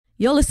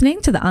You're listening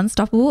to the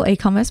Unstoppable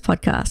E-commerce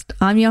podcast.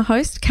 I'm your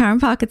host,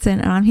 Karen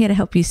Parkinson, and I'm here to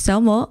help you sell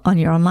more on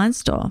your online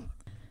store.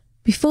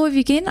 Before we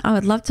begin, I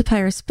would love to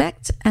pay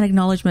respect and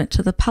acknowledgement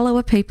to the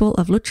Palawa people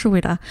of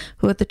Lutruwita,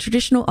 who are the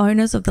traditional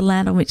owners of the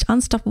land on which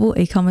Unstoppable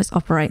E-commerce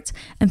operates,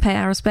 and pay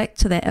our respect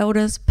to their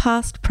elders,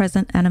 past,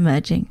 present, and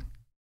emerging.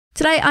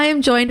 Today, I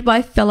am joined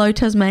by fellow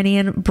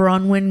Tasmanian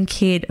Bronwyn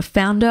Kidd,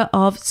 founder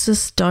of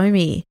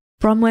Sustomi.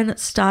 Bronwyn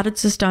started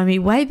Sustomi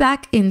way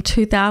back in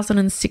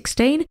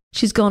 2016.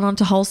 She's gone on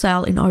to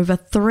wholesale in over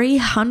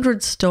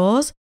 300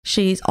 stores.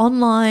 She's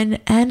online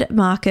and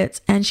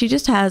markets, and she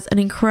just has an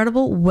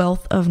incredible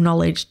wealth of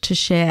knowledge to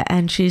share.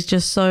 And she's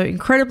just so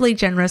incredibly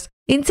generous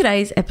in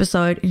today's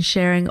episode in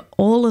sharing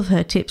all of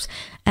her tips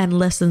and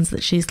lessons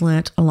that she's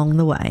learnt along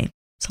the way.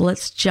 So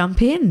let's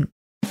jump in.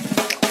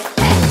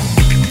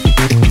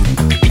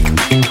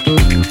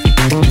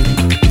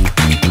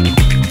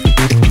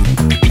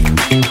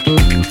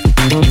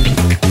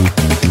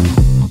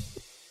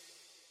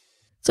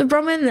 So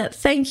Bronwyn,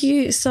 thank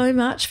you so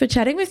much for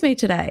chatting with me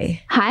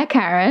today. Hi,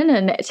 Karen,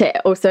 and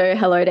also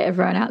hello to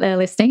everyone out there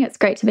listening. It's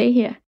great to be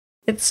here.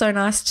 It's so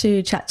nice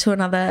to chat to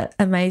another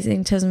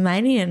amazing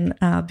Tasmanian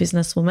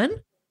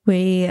businesswoman.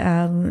 We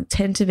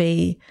tend to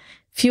be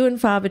few and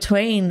far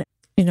between,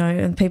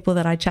 and people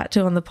that I chat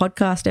to on the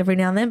podcast every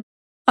now and then.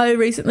 I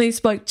recently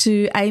spoke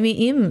to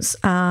Amy Imms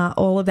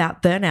all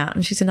about burnout,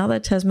 and she's another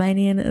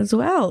Tasmanian as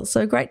well.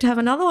 So great to have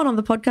another one on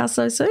the podcast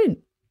so soon.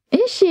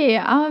 Is she?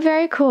 Oh,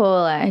 very cool.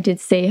 I did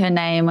see her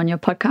name on your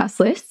podcast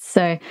list.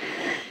 So,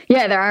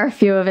 yeah, there are a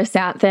few of us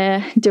out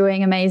there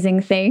doing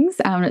amazing things.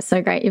 It's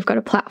so great you've got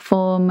a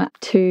platform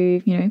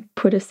to,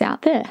 put us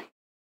out there.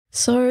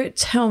 So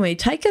tell me,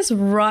 take us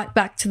right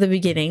back to the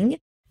beginning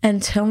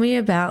and tell me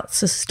about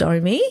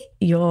Sustomi,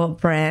 your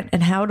brand,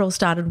 and how it all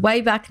started way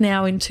back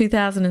now in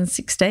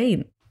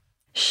 2016.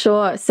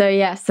 Sure. So,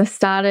 yes, I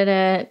started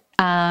it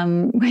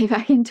way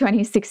back in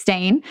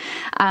 2016.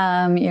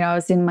 I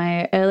was in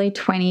my early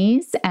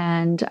 20s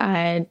and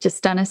I'd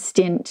just done a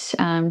stint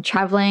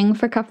traveling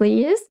for a couple of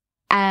years.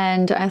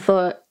 And I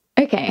thought,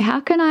 okay,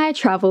 how can I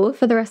travel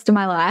for the rest of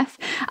my life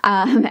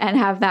and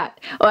have that,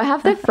 or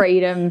have the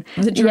freedom?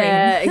 The dream.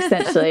 Yeah,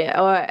 essentially,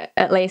 or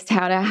at least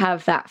how to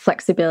have that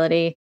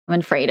flexibility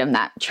and freedom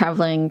that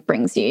traveling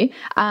brings you.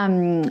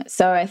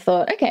 So I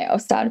thought, okay, I'll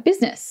start a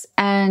business.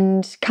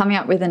 And coming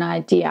up with an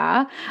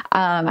idea,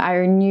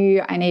 I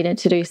knew I needed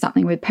to do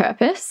something with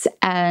purpose.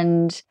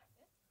 And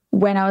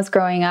when I was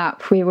growing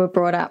up, we were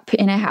brought up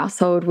in a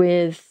household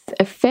with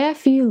a fair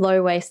few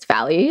low waste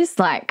values,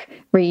 like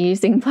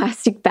reusing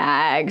plastic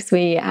bags.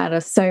 We had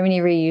so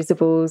many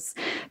reusables,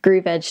 grew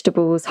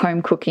vegetables,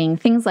 home cooking,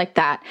 things like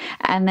that.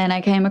 And then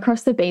I came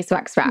across the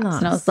beeswax wraps. Nice.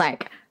 And I was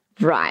like,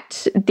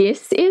 right,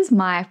 this is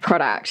my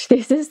product.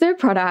 This is the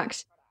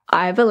product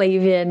I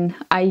believe in,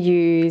 I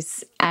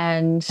use,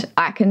 and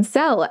I can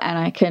sell and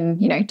I can,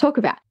 talk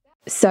about.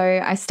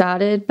 So I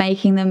started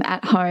making them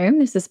at home.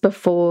 This is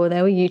before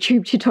there were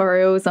YouTube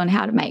tutorials on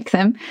how to make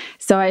them.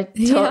 So I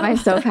taught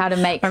myself how to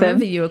make them. I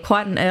remember you were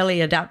quite an early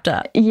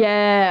adapter.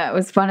 Yeah, it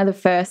was one of the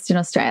first in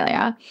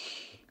Australia.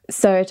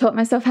 So I taught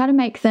myself how to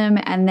make them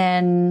and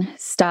then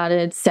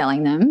started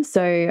selling them.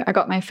 So I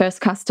got my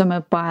first customer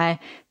by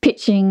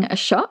pitching a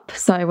shop.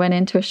 So I went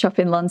into a shop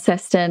in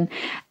Launceston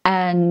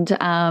and,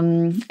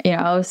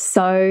 I was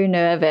so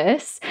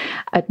nervous.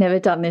 I'd never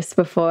done this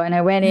before. And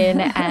I went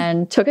in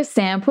and took a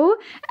sample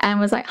and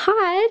was like,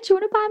 hi, do you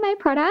want to buy my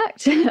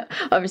product?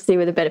 Obviously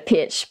with a better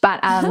pitch.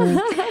 But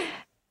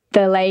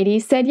the lady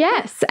said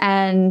yes,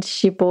 and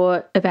she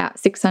bought about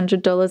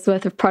 $600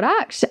 worth of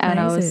product, and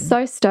amazing. I was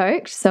so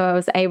stoked. So I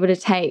was able to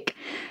take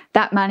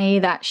that money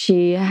that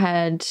she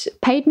had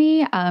paid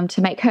me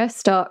to make her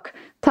stock,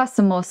 plus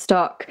some more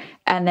stock,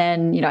 and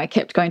then, I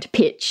kept going to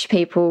pitch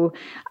people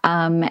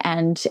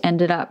and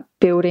ended up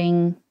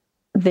building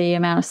the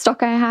amount of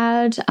stock I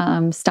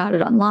had,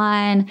 started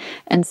online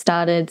and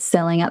started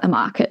selling at the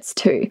markets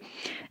too.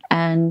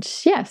 And,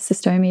 yeah,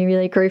 Sustomi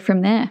really grew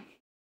from there.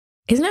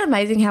 Isn't it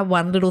amazing how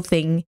one little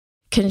thing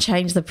can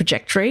change the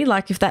trajectory?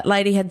 Like if that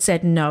lady had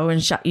said no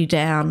and shut you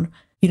down,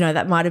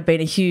 that might have been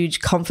a huge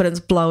confidence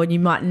blow and you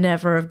might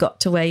never have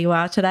got to where you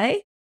are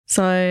today.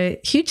 So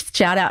huge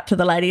shout out to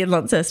the lady in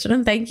Launceston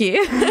and thank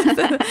you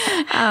for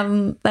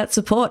that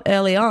support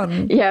early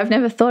on. Yeah, I've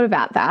never thought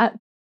about that.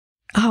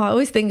 Oh, I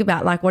always think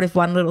about like what if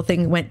one little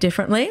thing went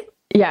differently?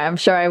 Yeah, I'm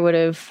sure I would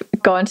have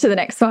gone to the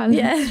next one.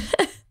 Yeah.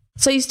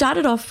 So you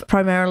started off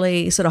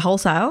primarily sort of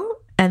wholesale,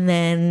 and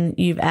then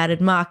you've added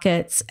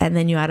markets, and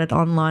then you added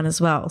online as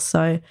well.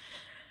 So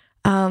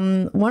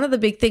one of the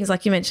big things,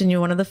 like you mentioned,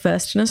 you're one of the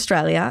first in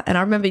Australia. And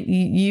I remember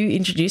you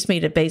introduced me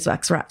to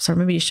beeswax wraps. I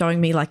remember you showing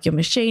me like your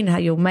machine, how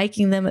you're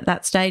making them at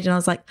that stage. And I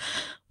was like,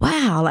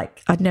 wow,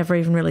 like I'd never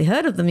even really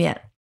heard of them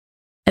yet.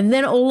 And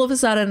then all of a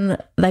sudden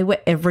they were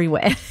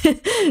everywhere.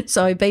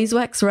 So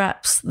beeswax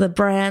wraps, the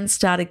brand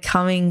started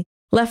coming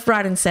left,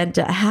 right and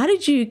centre. How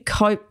did you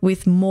cope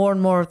with more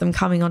and more of them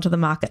coming onto the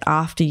market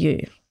after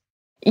you?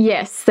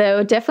 Yes,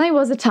 there definitely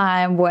was a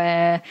time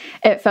where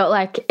it felt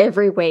like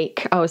every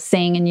week I was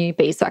seeing a new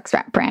beeswax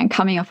wrap brand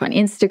coming up on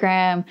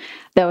Instagram.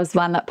 There was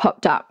one that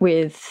popped up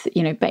with,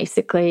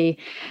 basically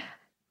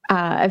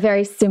a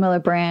very similar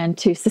brand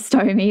to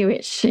Sistomi,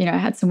 which, I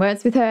had some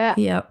words with her.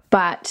 Yep.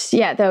 But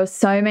yeah, there were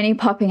so many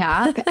popping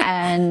up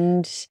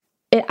and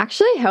it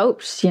actually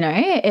helped,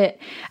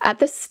 at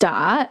the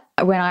start,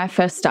 when I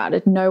first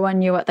started, no one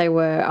knew what they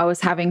were. I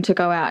was having to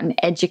go out and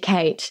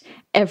educate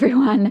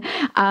everyone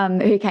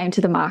who came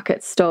to the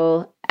market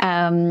stall.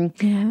 And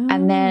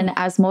then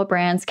as more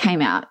brands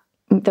came out,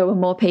 there were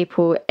more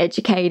people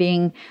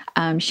educating,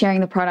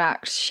 sharing the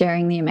product,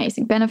 sharing the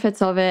amazing benefits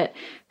of it.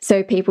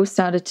 So people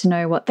started to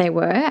know what they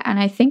were. And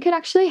I think it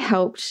actually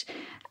helped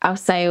our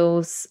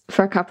sales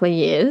for a couple of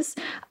years.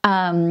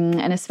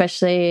 And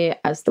especially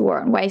as the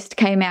war on waste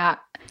came out.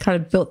 Kind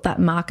of built that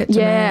market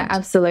demand. Yeah,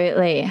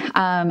 absolutely.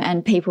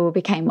 And people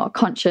became more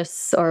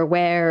conscious or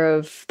aware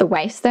of the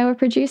waste they were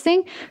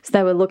producing. So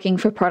they were looking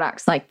for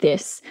products like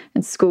this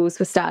and schools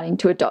were starting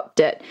to adopt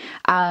it.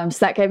 So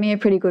that gave me a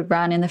pretty good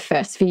run in the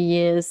first few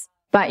years.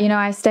 But,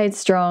 I stayed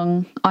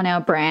strong on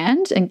our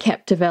brand and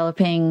kept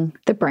developing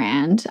the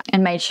brand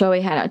and made sure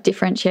we had our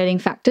differentiating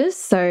factors.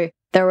 So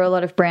there were a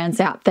lot of brands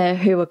out there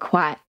who were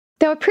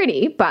they were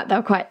pretty, but they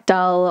were quite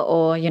dull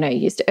or,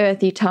 used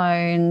earthy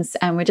tones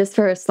and were just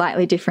for a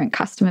slightly different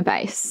customer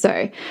base.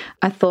 So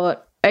I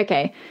thought,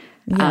 okay,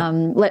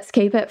 let's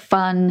keep it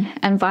fun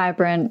and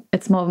vibrant.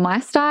 It's more of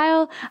my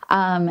style.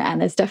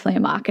 And there's definitely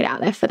a market out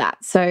there for that.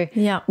 So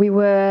we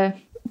were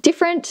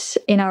different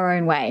in our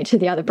own way to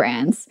the other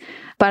brands.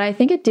 But I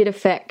think it did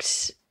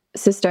affect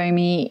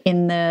Sistomi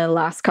in the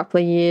last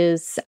couple of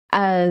years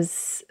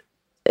as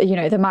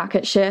the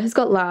market share has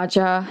got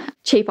larger,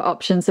 cheaper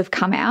options have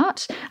come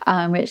out,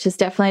 which has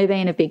definitely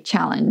been a big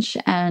challenge.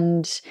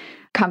 And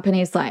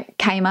companies like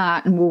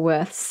Kmart and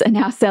Woolworths are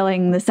now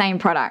selling the same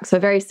products, so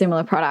very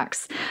similar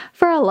products,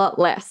 for a lot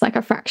less, like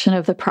a fraction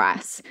of the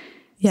price.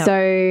 Yep.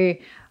 So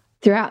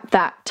throughout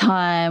that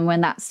time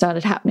when that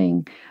started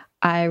happening,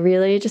 I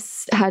really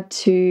just had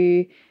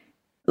to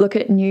look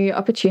at new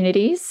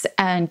opportunities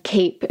and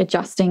keep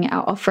adjusting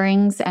our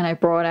offerings. And I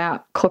brought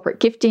out corporate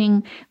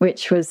gifting,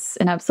 which was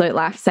an absolute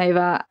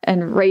lifesaver,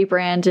 and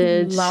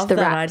rebranded the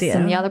wraps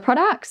and the other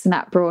products. And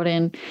that brought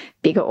in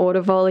bigger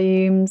order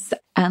volumes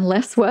and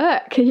less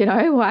work.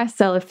 Why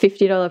sell a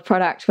 $50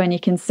 product when you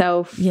can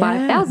sell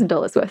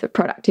 $5,000 worth of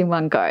product in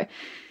one go?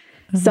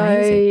 Amazing.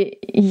 So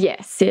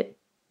yes, it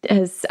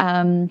has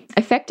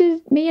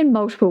affected me in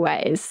multiple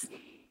ways.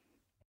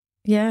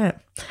 Yeah.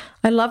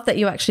 I love that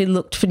you actually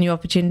looked for new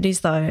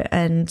opportunities though.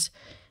 And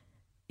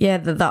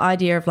the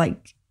idea of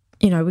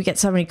we get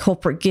so many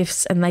corporate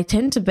gifts and they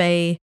tend to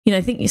be,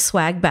 think your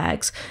swag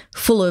bags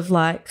full of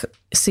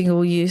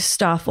single-use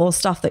stuff or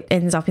stuff that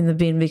ends up in the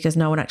bin because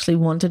no one actually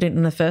wanted it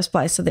in the first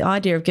place. So the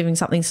idea of giving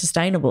something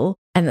sustainable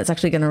and that's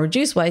actually going to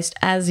reduce waste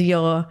as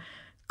your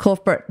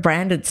corporate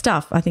branded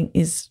stuff, I think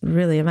is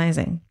really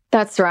amazing.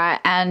 That's right.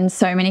 And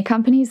so many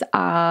companies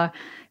are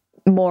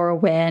more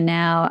aware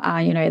now.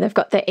 They've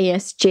got the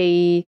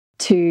ESG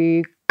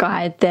to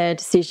guide their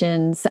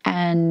decisions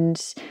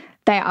and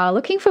they are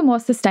looking for more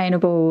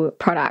sustainable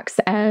products.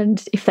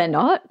 And if they're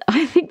not,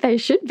 I think they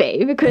should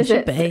be because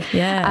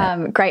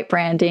it's great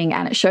branding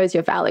and it shows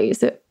your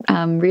values. It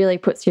really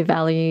puts your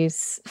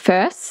values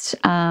first,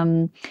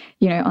 on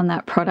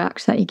that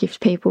product that you gift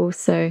people.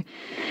 So,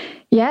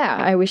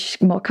 I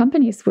wish more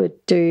companies would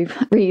do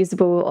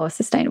reusable or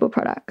sustainable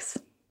products.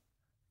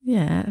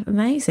 Yeah,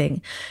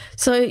 amazing.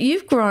 So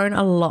you've grown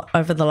a lot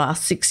over the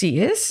last 6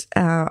 years.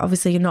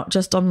 Obviously, you're not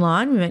just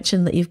online. We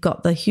mentioned that you've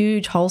got the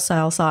huge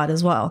wholesale side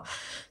as well.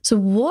 So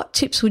what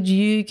tips would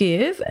you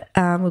give?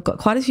 We've got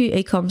quite a few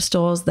e-com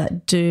stores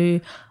that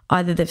do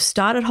either they've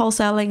started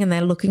wholesaling and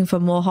they're looking for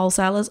more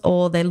wholesalers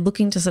or they're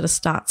looking to sort of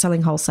start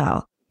selling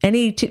wholesale.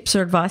 Any tips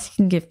or advice you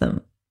can give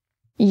them?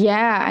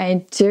 Yeah,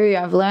 I do.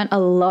 I've learned a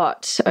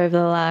lot over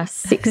the last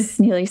 6,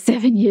 nearly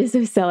 7 years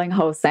of selling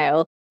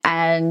wholesale.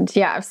 And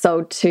I've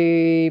sold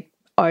to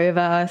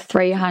over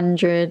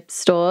 300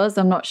 stores.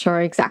 I'm not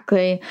sure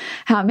exactly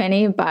how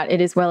many, but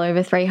it is well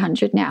over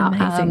 300 now.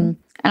 And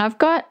I've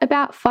got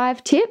about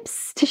 5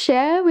 tips to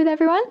share with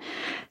everyone.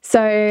 So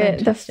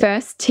Fantastic. The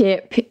first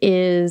tip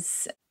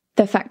is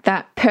the fact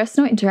that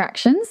personal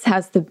interactions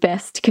has the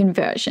best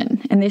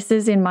conversion. And this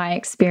is in my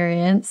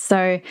experience.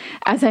 So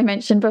as I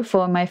mentioned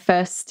before, my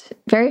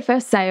very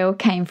first sale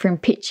came from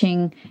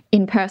pitching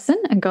in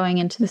person and going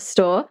into the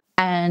store,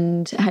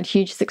 and had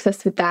huge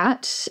success with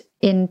that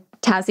in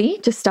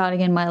Tassie, just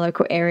starting in my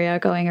local area,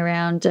 going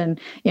around and,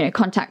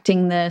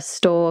 contacting the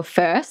store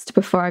first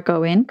before I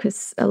go in,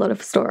 because a lot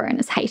of store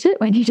owners hate it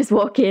when you just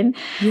walk in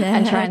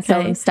and try and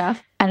sell them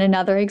stuff. And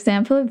another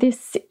example of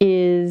this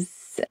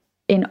is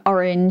in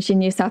Orange in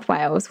New South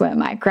Wales, where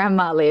my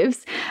grandma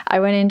lives. I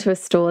went into a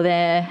store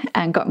there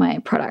and got my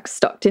products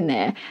stocked in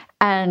there.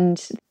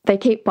 and they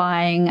keep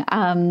buying.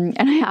 And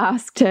I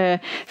asked her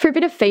for a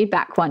bit of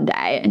feedback one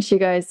day, and she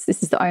goes,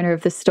 this is the owner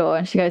of the store,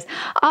 and she goes,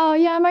 oh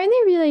yeah, I'm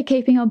only really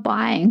keeping on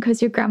buying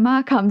because your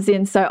grandma comes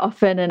in so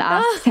often and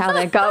asks how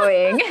they're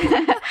going.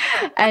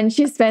 And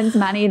she spends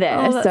money there.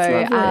 Oh,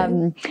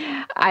 so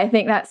I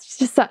think that's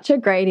just such a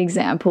great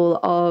example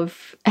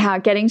of how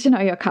getting to know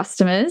your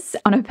customers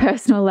on a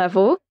personal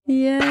level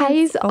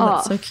pays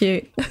off. That's so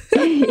cute.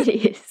 It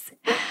is.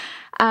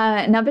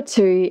 Number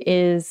 2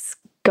 is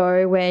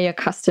go where your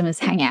customers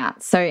hang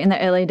out. So in the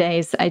early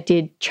days, I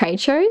did trade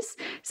shows.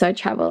 So I'd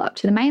travel up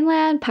to the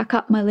mainland, pack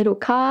up my little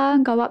car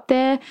and go up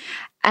there.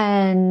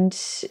 And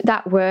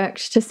that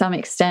worked to some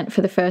extent for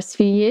the first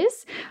few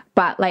years.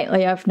 But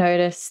lately I've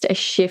noticed a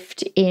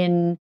shift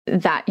in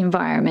that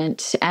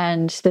environment,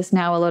 and there's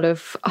now a lot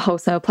of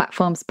wholesale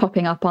platforms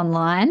popping up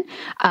online,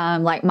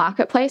 like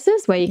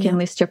marketplaces where you can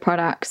list your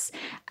products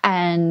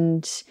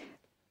and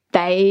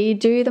they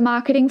do the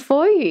marketing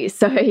for you.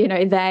 So,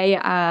 they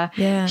are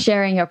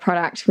sharing your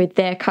product with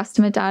their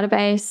customer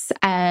database,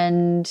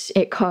 and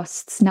it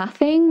costs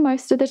nothing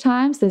most of the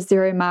time. So there's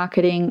zero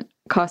marketing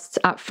costs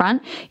up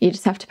front. You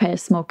just have to pay a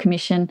small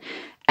commission.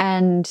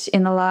 And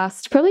in the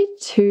last probably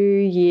 2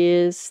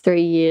 years,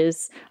 3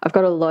 years, I've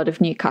got a lot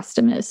of new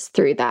customers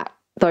through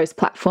those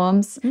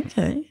platforms.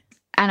 Okay.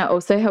 And it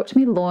also helped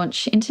me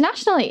launch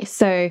internationally.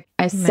 So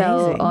I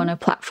sell on a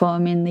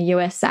platform in the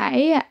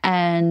USA,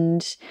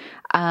 and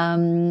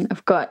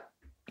I've got,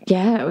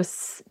 it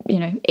was,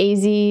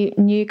 easy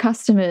new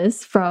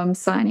customers from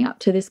signing up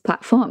to this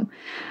platform.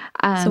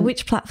 So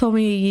which platform are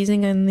you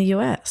using in the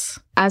US?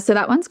 So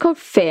that one's called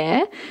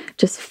Fair,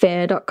 just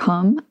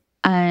fair.com.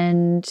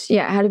 And I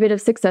had a bit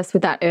of success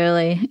with that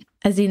early.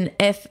 As in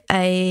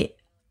FAIR?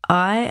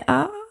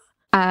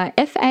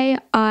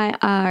 FAIRE.com.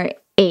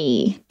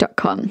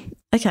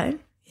 Okay.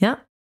 Yeah.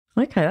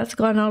 Okay. That's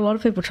good. I know a lot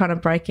of people trying to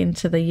break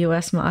into the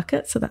US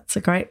market, so that's a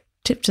great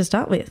tip to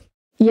start with.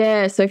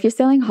 Yeah. So if you're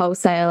selling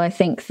wholesale, I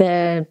think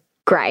they're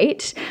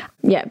great.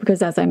 Yeah,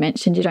 because as I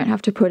mentioned, you don't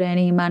have to put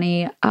any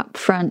money up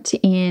front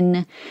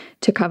in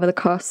to cover the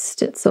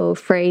cost. It's all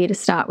free to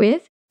start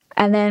with.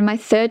 And then my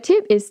third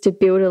tip is to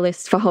build a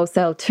list for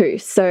wholesale too.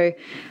 So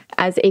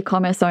as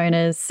e-commerce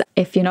owners,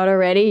 if you're not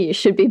already, you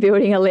should be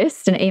building a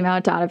list, an email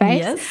database.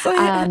 Yes.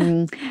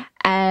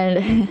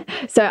 And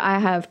so I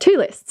have 2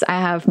 lists. I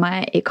have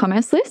my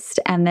e-commerce list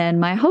and then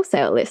my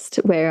wholesale list,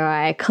 where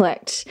I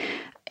collect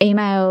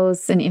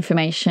emails and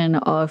information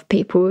of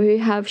people who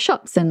have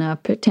shops and are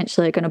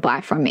potentially going to buy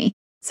from me.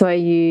 So I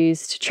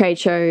used trade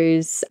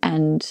shows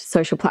and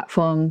social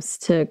platforms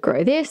to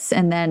grow this,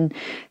 and then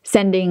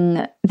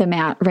sending them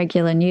out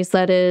regular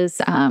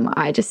newsletters.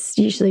 I just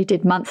usually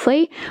did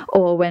monthly,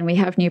 or when we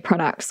have new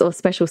products or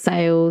special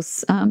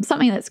sales,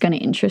 something that's going to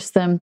interest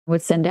them,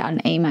 would send out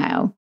an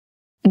email.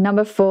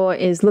 Number 4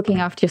 is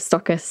looking after your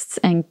stockists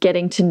and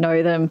getting to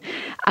know them.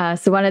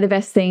 So one of the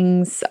best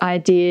things I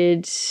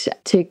did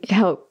to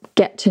help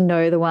get to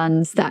know the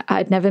ones that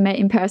I'd never met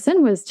in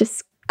person was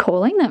just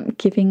calling them,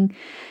 giving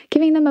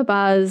them a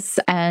buzz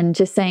and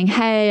just saying,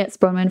 hey, it's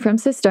Bronwyn from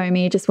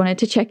Sistomi, just wanted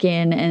to check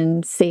in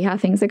and see how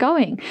things are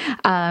going,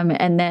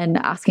 and then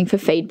asking for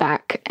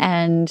feedback.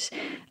 And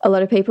a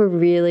lot of people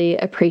really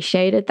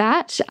appreciated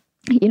that.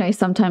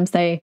 Sometimes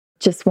they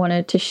just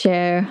wanted to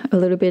share a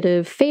little bit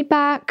of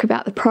feedback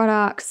about the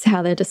products,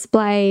 how they're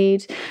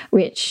displayed,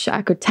 which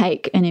I could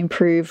take and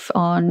improve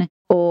on.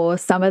 Or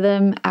some of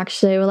them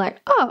actually were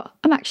like, oh,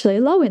 I'm actually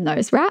low in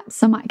those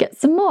wraps, I might get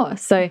some more.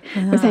 So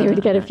I was able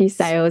to get a few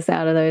sales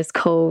out of those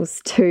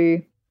calls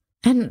too.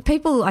 And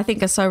people, I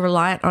think, are so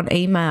reliant on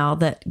email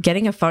that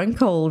getting a phone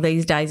call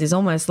these days is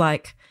almost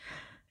like,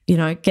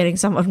 getting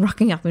someone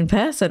rocking up in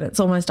person. It's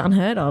almost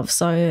unheard of.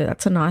 So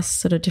that's a nice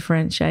sort of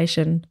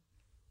differentiation,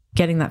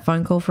 getting that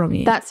phone call from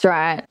you. That's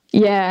right.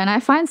 Yeah, and I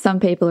find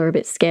some people are a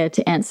bit scared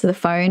to answer the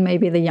phone,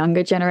 maybe the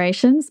younger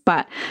generations,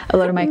 but a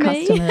lot of my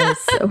customers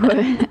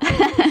were...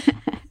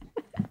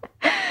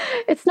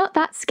 It's not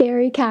that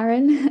scary,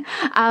 Karen.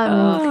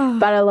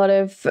 But a lot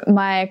of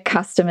my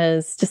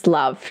customers just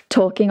love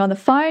talking on the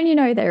phone.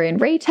 They're in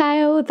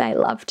retail, they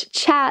love to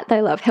chat,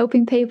 they love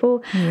helping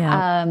people.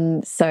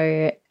 Yeah.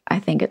 So I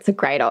think it's a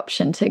great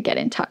option to get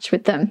in touch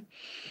with them.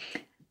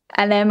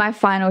 And then my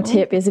final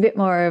tip is a bit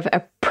more of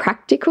a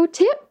practical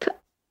tip,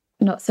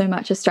 not so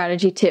much a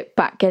strategy tip,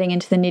 but getting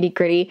into the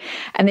nitty-gritty.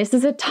 And this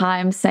is a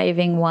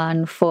time-saving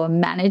one for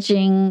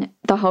managing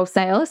the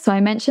wholesale. So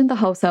I mentioned the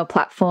wholesale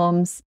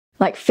platforms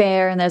like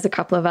Fair, and there's a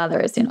couple of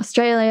others in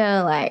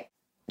Australia like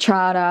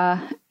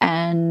Trada,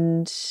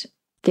 and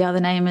the other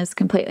name has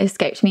completely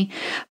escaped me.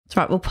 That's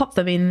right. We'll pop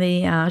them in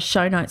the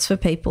show notes for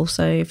people.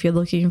 So if you're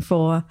looking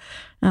for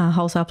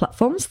wholesale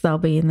platforms, they'll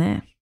be in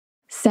there.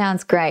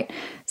 Sounds great.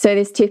 So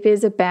this tip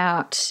is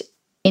about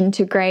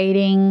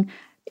integrating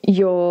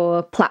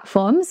your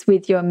platforms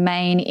with your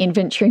main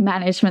inventory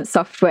management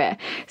software.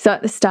 So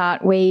at the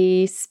start,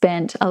 we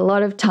spent a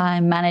lot of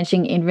time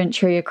managing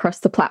inventory across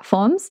the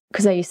platforms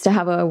because I used to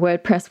have a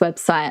WordPress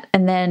website,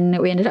 and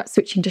then we ended up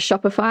switching to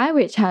Shopify,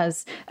 which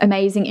has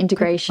amazing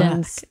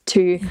integrations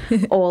to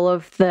all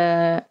of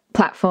the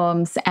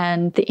platforms,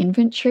 and the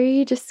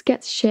inventory just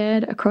gets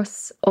shared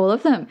across all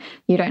of them.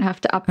 You don't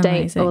have to update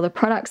Amazing. all the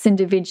products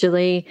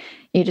individually.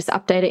 You just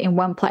update it in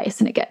one place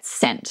and it gets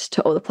sent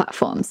to all the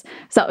platforms.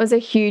 So it was a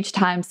huge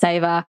time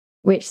saver,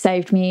 which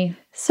saved me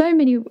so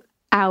many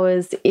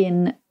hours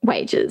in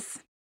wages.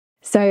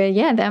 So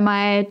yeah, they're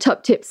my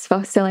top tips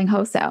for selling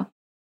wholesale.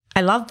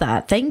 I love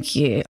that. Thank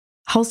you.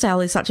 Wholesale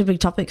is such a big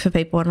topic for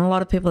people, and a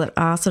lot of people that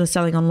are sort of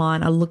selling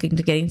online are looking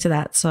to get into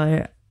that.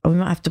 So we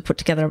might have to put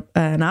together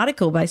an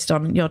article based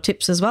on your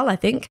tips as well, I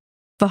think,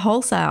 for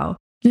wholesale.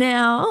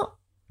 Now,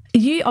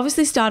 you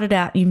obviously started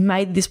out, you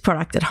made this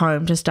product at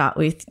home to start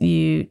with.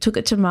 You took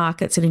it to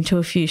markets and into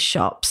a few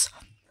shops.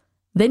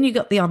 Then you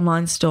got the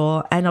online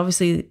store and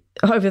obviously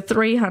over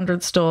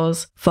 300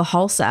 stores for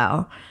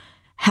wholesale.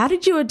 How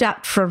did you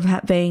adapt from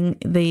being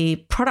the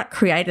product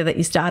creator that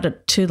you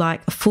started to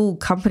like a full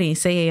company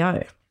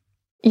CEO?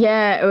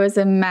 Yeah, it was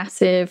a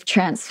massive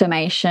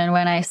transformation.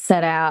 When I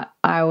set out,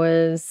 I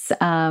was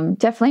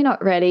definitely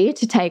not ready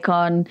to take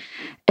on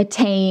a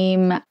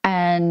team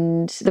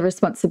and the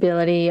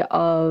responsibility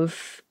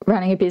of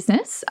running a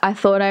business. I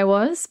thought I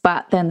was,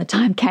 but then the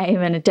time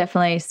came and it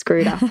definitely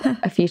screwed up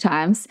a few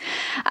times.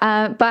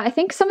 But I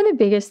think some of the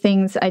biggest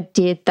things I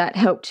did that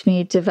helped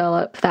me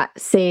develop that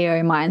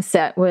CEO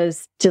mindset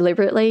was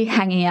deliberately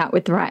hanging out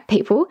with the right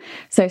people.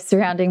 So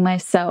surrounding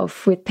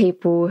myself with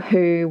people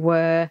who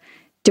were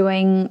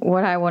doing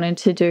what I wanted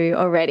to do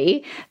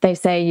already. They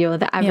say you're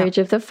the average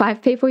of the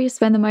 5 people you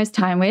spend the most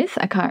time with.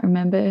 I can't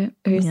remember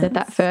who said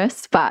that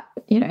first, but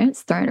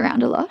it's thrown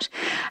around a lot.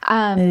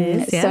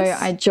 So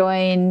I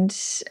joined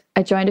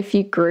a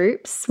few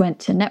groups, went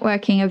to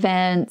networking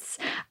events,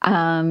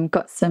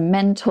 got some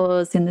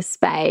mentors in the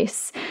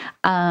space,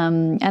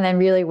 and then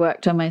really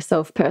worked on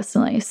myself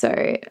personally.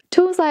 So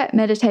tools like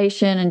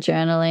meditation and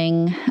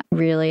journaling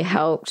really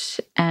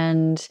helped.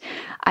 And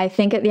I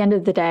think at the end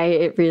of the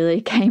day, it really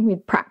came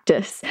with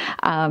practice,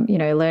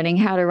 learning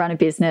how to run a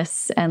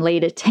business and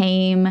lead a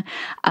team,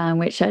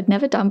 which I'd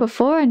never done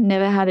before and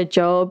never had a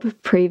job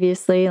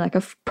previously, like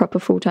a proper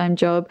full-time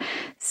job.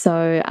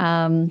 So,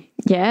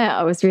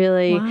 I was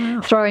really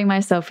throwing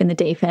myself in the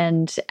deep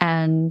end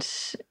and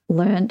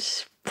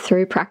learnt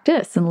through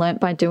practice and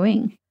learnt by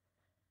doing.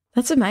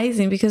 That's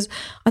amazing, because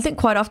I think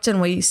quite often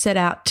we set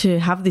out to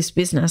have this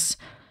business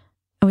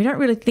and we don't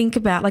really think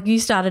about, like you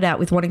started out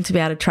with wanting to be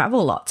able to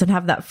travel lots and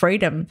have that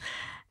freedom,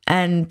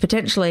 and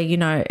potentially,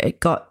 it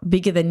got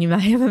bigger than you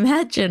may have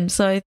imagined.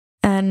 So,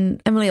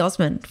 and Emily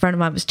Osmond, a friend of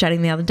mine, was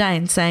chatting the other day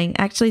and saying,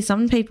 actually,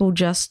 some people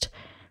just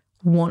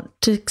want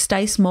to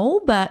stay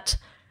small, but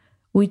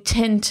we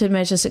tend to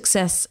measure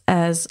success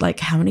as like,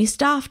 how many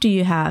staff do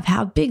you have?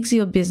 How big's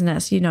your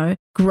business?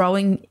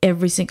 Growing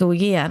every single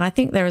year. And I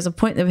think there is a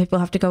point that people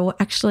have to go, well,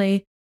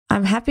 actually,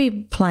 I'm happy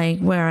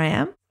playing where I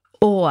am,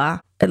 or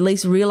at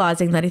least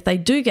realizing that if they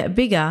do get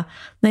bigger,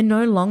 they're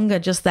no longer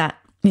just that,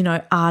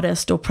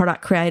 artist or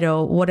product creator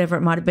or whatever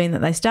it might have been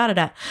that they started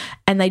at.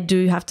 And they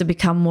do have to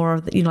become more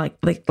of the,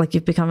 like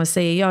you've become a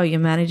CEO, you're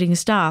managing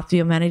staff,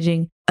 you're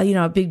managing,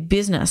 a big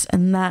business.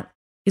 And that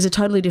is a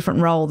totally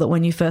different role that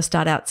when you first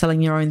start out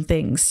selling your own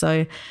things.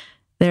 So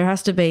there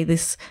has to be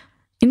this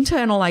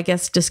internal, I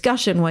guess,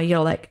 discussion where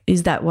you're like,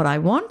 is that what I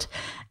want?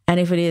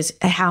 And if it is,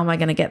 how am I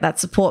going to get that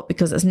support?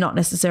 Because it's not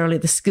necessarily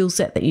the skill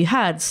set that you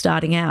had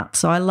starting out.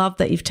 So I love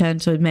that you've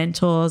turned to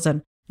mentors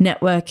and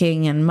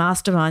networking and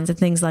masterminds and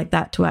things like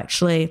that to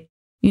actually,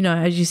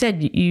 as you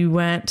said, you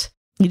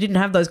didn't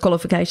have those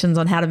qualifications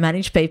on how to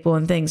manage people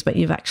and things, but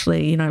you've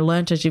actually,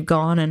 learnt as you've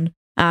gone. And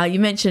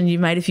you mentioned you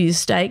made a few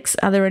mistakes.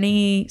 Are there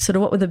any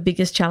what were the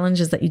biggest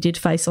challenges that you did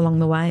face along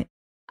the way?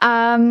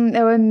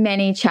 There were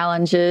many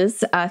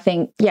challenges. I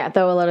think, there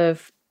were a lot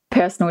of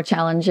personal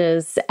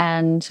challenges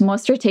and more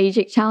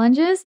strategic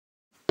challenges.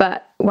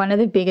 But one of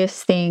the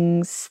biggest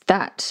things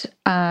that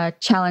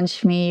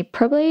challenged me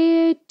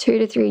probably 2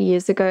 to 3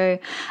 years ago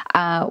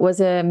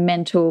was a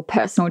mental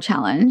personal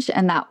challenge,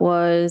 and that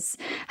was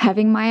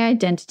having my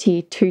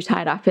identity too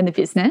tied up in the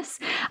business.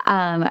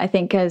 I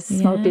think as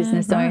small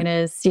business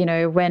owners,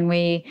 when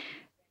we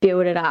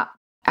build it up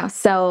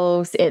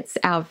ourselves, it's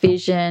our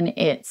vision,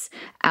 it's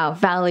our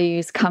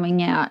values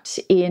coming out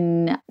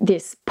in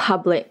this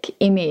public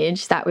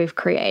image that we've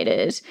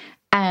created.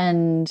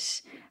 And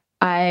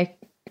I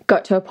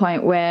got to a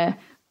point where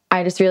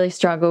I just really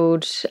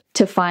struggled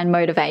to find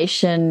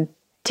motivation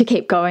to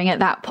keep going at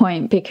that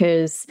point,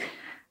 because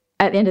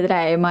at the end of the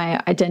day,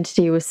 my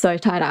identity was so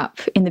tied up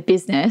in the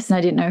business and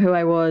I didn't know who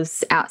I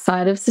was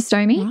outside of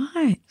Cystomi.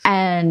 Right.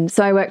 And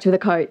so I worked with a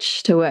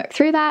coach to work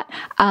through that,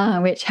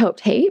 which helped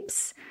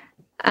heaps.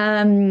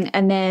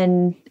 And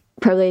then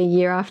probably a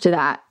year after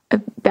that,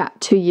 about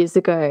 2 years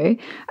ago,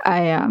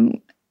 I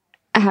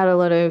had a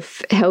lot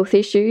of health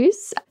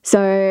issues.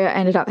 So I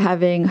ended up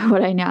having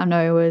what I now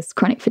know as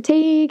chronic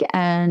fatigue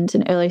and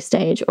an early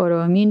stage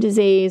autoimmune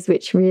disease,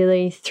 which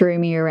really threw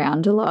me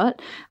around a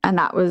lot. And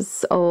that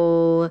was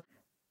all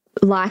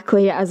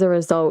likely as a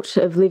result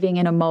of living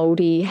in a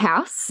moldy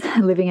house,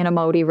 living in a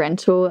moldy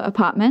rental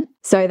apartment.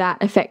 So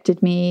that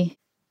affected me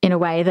in a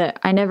way that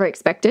I never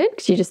expected,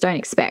 because you just don't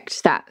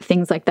expect that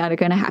things like that are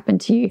going to happen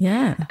to you.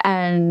 Yeah.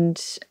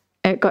 And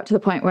it got to the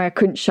point where I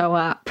couldn't show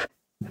up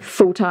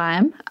full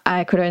time.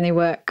 I could only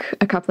work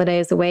a couple of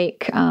days a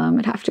week.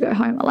 I'd have to go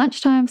home at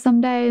lunchtime some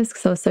days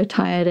because I was so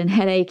tired and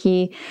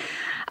headachy.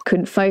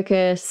 Couldn't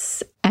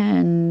focus.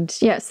 And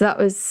yeah, so that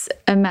was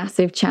a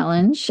massive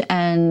challenge.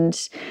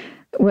 And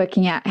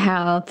working out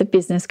how the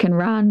business can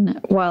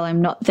run while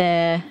I'm not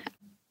there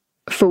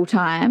full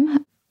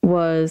time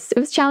was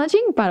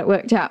challenging, but it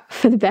worked out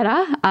for the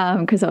better,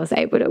 because I was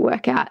able to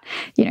work out,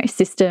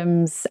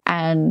 systems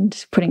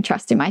and putting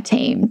trust in my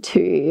team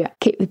to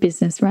keep the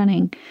business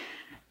running.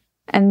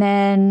 And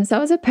then, so it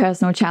was a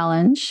personal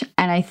challenge.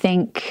 And I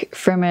think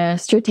from a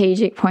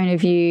strategic point of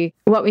view,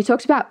 what we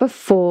talked about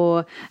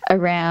before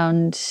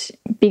around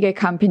bigger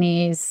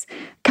companies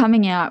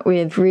coming out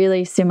with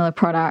really similar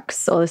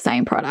products or the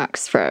same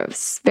products for a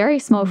very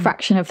small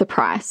fraction of the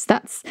price.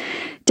 That's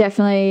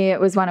definitely, it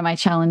was one of my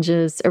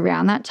challenges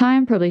around that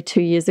time. Probably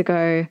 2 years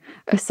ago,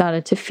 I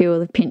started to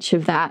feel the pinch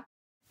of that.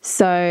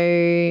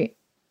 So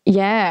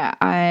yeah,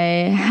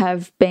 I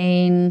have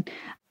been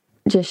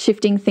just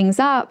shifting things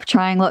up,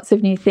 trying lots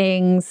of new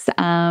things.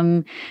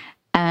 And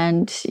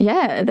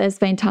yeah, there's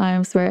been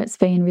times where it's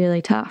been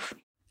really tough.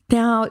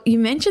 Now, you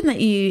mentioned that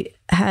you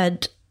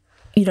had,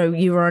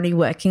 you were only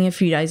working a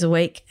few days a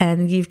week,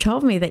 and you've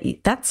told me that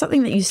that's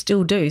something that you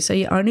still do. So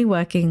you've got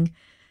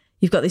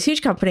this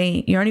huge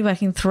company, you're only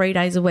working 3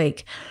 days a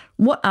week.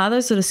 What are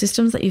those sort of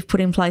systems that you've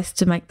put in place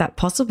to make that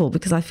possible?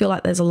 Because I feel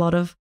like there's a lot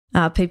of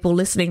people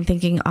listening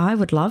thinking, I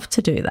would love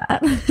to do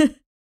that.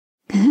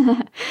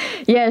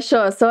 Yeah,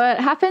 sure. So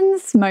it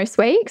happens most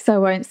weeks. I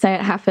won't say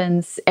it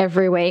happens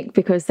every week,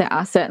 because there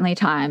are certainly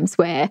times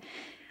where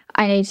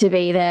I need to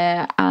be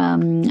there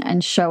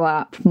and show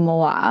up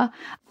more.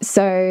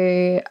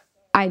 So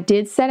I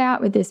did set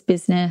out with this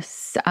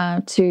business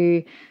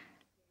to,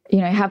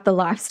 have the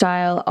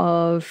lifestyle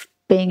of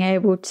being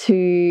able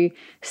to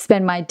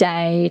spend my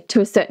day to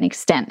a certain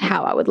extent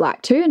how I would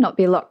like to, and not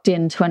be locked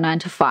into a 9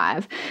 to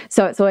 5.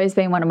 So it's always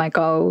been one of my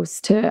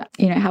goals to,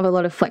 have a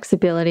lot of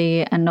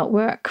flexibility and not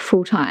work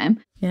full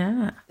time.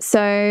 Yeah.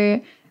 So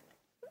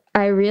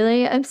I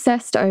really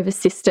obsessed over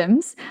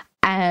systems,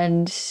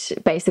 and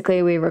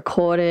basically we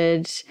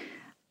recorded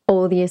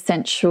all the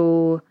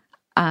essential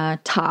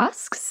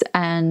tasks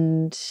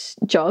and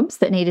jobs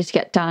that needed to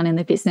get done in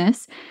the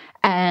business,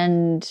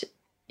 and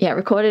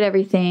recorded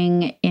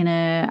everything in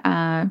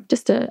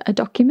just a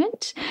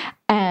document,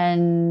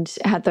 and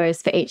had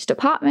those for each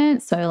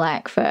department. So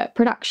like for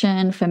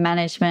production, for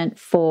management,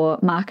 for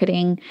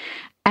marketing,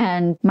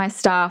 and my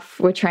staff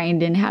were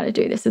trained in how to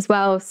do this as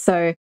well.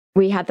 So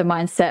we had the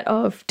mindset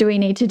of, do we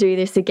need to do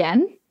this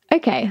again?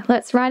 Okay,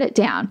 let's write it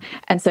down.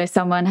 And so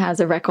someone has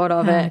a record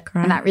of it.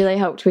 Great. And that really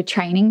helped with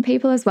training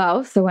people as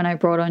well. So when I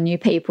brought on new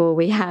people,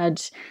 we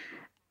had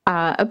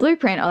a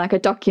blueprint or like a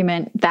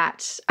document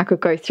that I could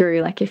go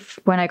through. Like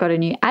when I got a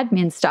new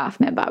admin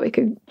staff member,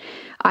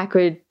 I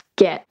could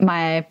get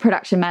my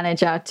production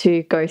manager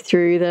to go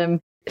through them,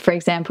 for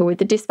example, with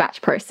the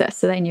dispatch process.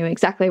 So they knew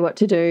exactly what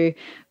to do,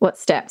 what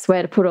steps,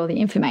 where to put all the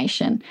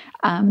information.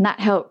 That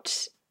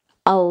helped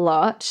a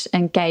lot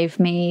and gave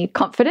me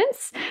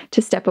confidence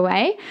to step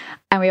away.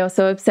 And we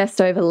also obsessed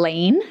over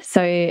lean.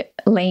 So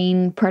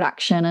lean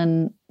production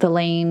and the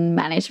lean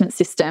management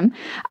system,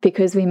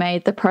 because we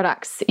made the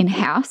products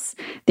in-house.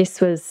 This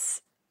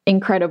was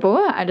incredible.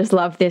 I just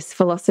love this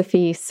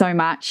philosophy so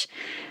much.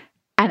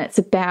 And it's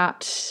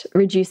about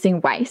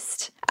reducing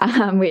waste,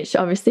 which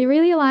obviously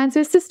really aligns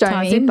with Sustomi.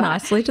 Ties in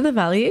nicely to the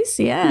values,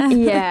 yeah.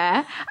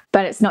 Yeah,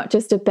 but it's not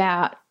just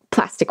about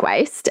plastic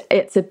waste.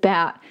 It's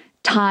about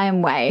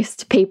time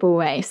waste, people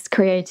waste,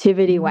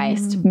 creativity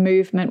waste,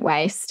 movement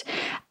waste,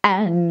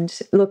 and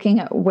looking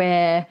at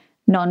where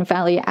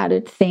non-value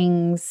added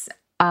things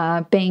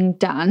are being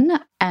done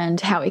and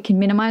how we can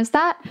minimize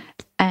that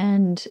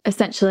and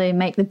essentially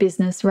make the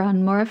business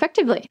run more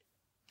effectively.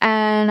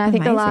 And I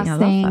think the last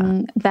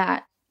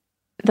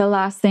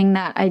thing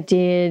that I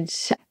did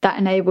that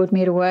enabled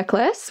me to work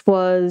less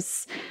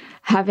was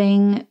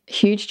having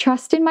huge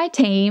trust in my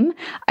team.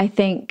 I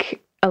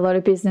think a lot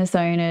of business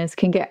owners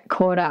can get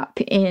caught up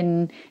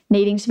in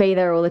needing to be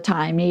there all the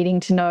time, needing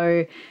to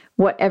know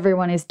what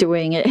everyone is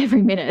doing at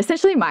every minute,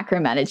 essentially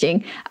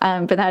micromanaging.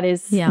 But that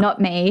is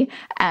not me.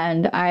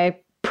 And I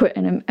put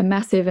a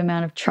massive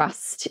amount of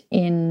trust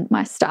in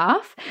my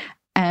staff.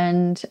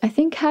 And I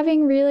think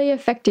having really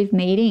effective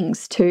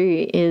meetings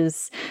too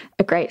is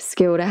a great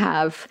skill to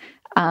have,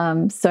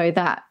 so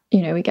that,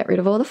 we get rid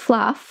of all the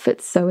fluff.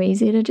 It's so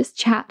easy to just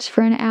chat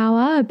for an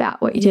hour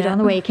about what you did on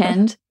the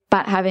weekend.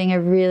 But having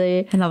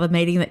another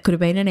meeting that could have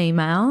been an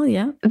email,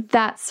 yeah.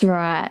 That's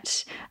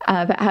right.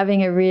 But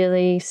having a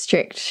really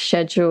strict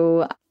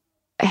schedule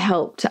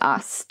helped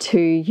us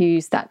to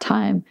use that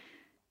time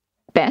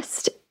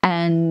best,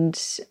 and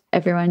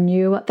everyone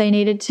knew what they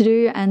needed to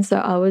do. And so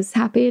I was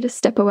happy to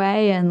step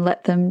away and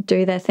let them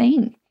do their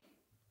thing.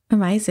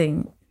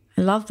 Amazing.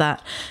 I love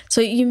that.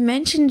 So you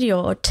mentioned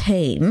your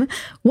team.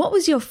 What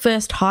was your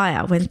first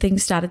hire when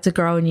things started to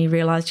grow and you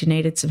realised you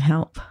needed some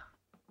help?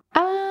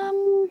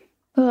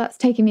 Well, that's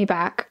taking me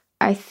back.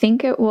 I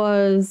think it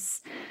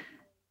was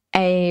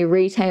a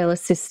retail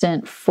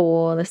assistant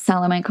for the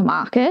Salamanca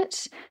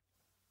market.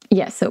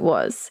 Yes, it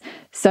was.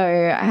 So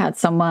I had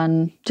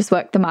someone just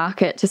work the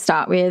market to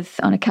start with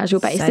on a casual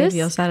basis. Save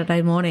your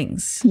Saturday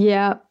mornings.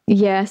 Yeah.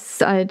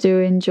 Yes, I do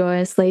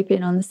enjoy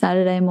sleeping on the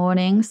Saturday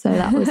morning. So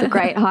that was a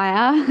great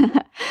hire.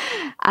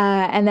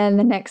 And then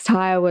the next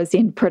hire was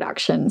in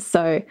production.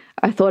 So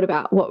I thought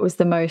about what was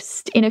the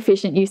most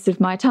inefficient use of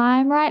my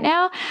time right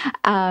now.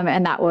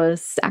 And that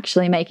was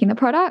actually making the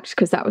product,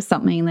 because that was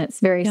something that's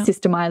very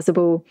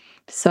systemizable.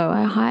 So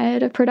I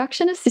hired a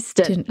production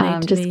assistant,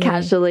 just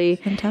casually.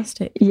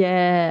 Fantastic.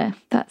 Yeah,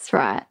 that's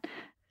right.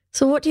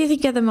 So what do you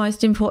think are the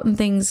most important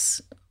things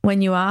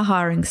when you are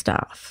hiring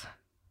staff?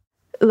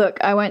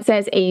 Look, I won't say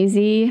it's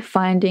easy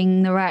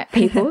finding the right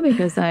people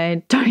because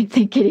I don't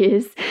think it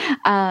is.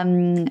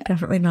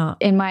 Definitely not.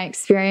 In my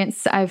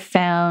experience, I've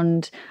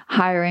found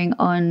hiring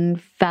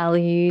on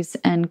values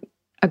and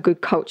a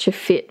good culture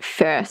fit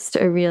first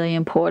are really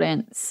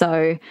important.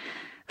 So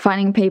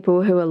finding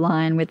people who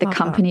align with the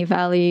company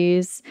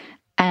values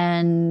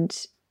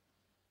and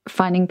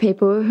finding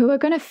people who are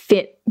going to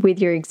fit with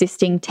your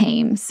existing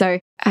team. So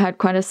I had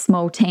quite a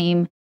small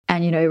team.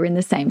 And, we're in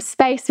the same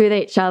space with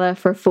each other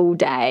for a full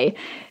day.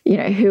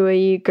 Who are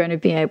you going to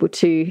be able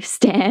to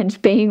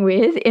stand being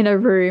with in a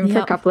room for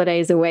a couple of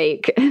days a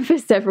week for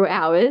several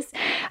hours?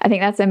 I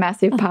think that's a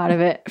massive part of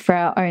it for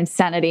our own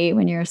sanity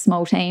when you're a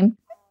small team.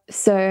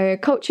 So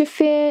culture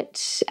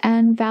fit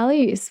and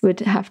values would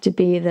have to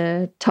be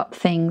the top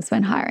things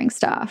when hiring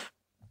staff.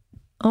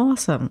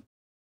 Awesome.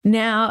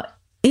 Now,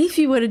 if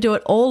you were to do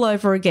it all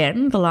over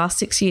again, the last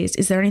 6 years,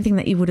 is there anything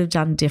that you would have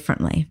done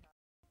differently?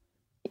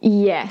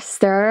 Yes,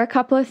 there are a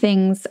couple of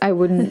things I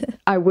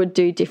would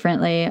do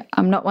differently.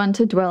 I'm not one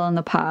to dwell on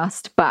the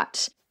past,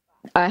 but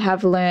I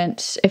have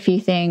learnt a few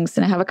things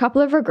and I have a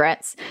couple of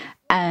regrets.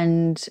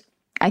 And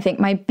I think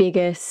my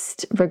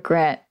biggest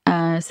regret,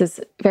 this is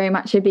very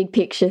much a big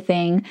picture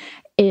thing,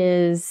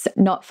 is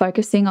not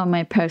focusing on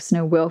my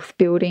personal wealth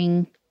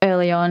building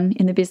early on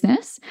in the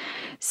business.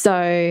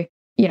 So,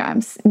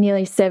 I'm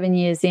nearly 7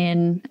 years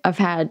in. I've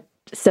had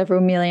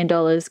several $1 million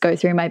go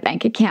through my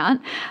bank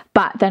account.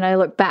 But then I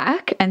look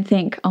back and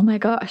think, oh my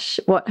gosh,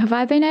 what have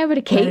I been able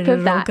to keep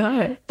of that?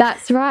 Go?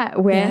 That's right.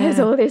 Where has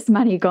all this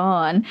money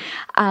gone?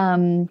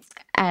 And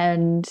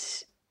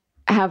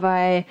have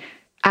I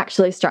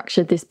actually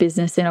structured this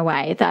business in a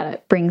way that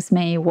it brings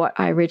me what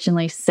I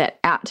originally set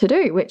out to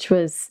do, which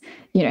was,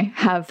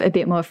 have a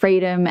bit more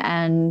freedom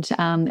and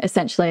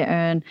essentially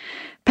earn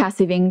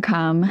passive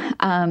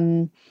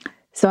income.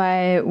 So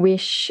I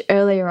wish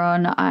earlier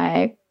on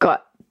I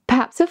got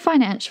perhaps a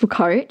financial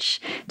coach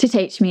to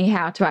teach me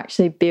how to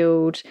actually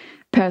build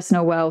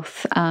personal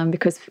wealth,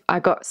 because I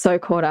got so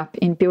caught up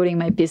in building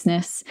my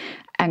business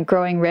and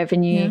growing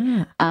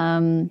revenue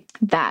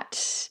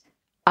that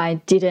I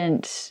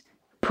didn't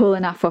pull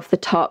enough off the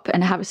top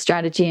and have a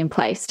strategy in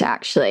place to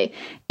actually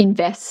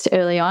invest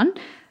early on.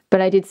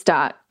 But I did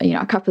start,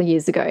 a couple of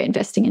years ago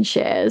investing in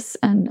shares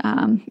and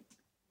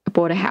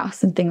bought a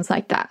house and things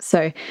like that.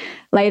 So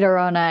later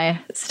on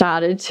I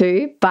started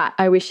to, but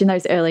I wish in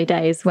those early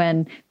days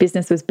when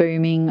business was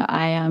booming,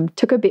 I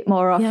took a bit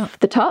more off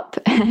the top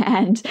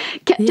and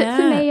kept it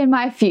for me and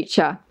my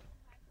future.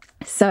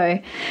 So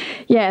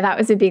that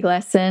was a big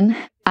lesson,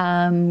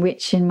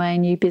 which in my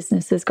new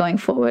businesses going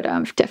forward,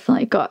 I've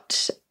definitely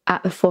got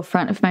at the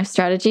forefront of my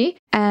strategy.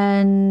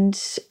 And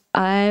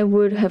I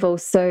would have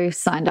also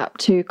signed up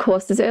to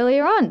courses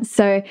earlier on.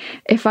 So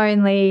if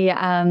only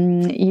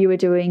you were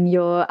doing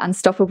your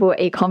Unstoppable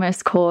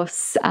e-commerce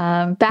course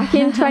back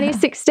in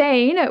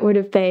 2016, it would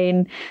have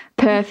been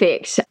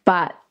perfect.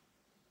 But,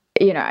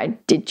 I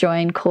did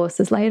join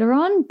courses later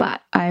on,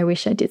 but I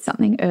wish I did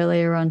something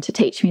earlier on to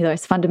teach me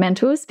those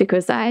fundamentals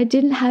because I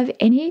didn't have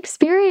any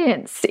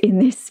experience in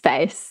this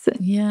space.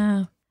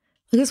 Yeah.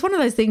 It's one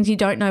of those things, you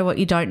don't know what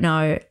you don't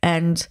know.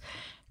 And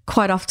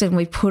quite often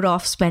we put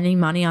off spending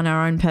money on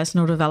our own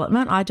personal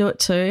development. I do it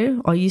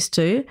too, or used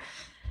to.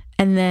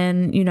 And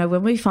then,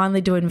 when we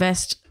finally do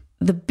invest,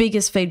 the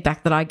biggest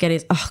feedback that I get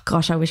is, oh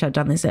gosh, I wish I'd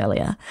done this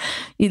earlier,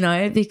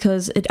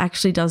 because it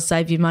actually does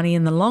save you money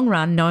in the long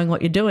run, knowing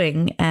what you're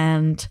doing.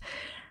 And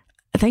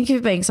thank you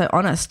for being so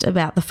honest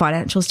about the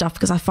financial stuff,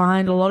 because I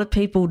find a lot of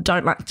people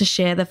don't like to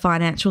share the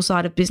financial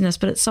side of business,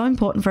 but it's so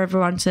important for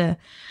everyone to,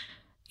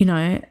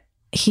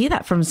 hear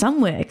that from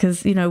somewhere,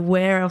 because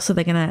where else are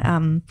they going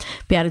to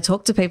be able to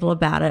talk to people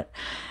about it?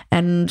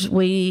 And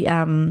we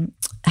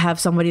have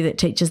somebody that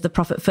teaches the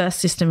profit first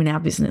system in our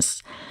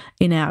business,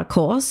 in our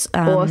course.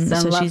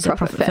 Awesome. So she's a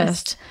profit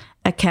first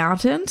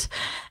accountant,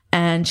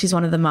 and she's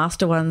one of the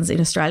master ones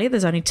in Australia.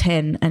 There's only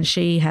 10, and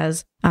she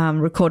has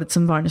recorded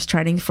some bonus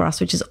training for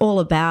us, which is all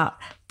about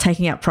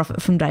taking out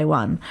profit from day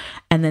one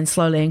and then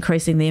slowly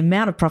increasing the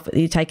amount of profit that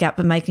you take out,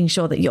 but making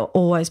sure that you're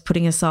always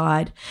putting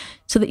aside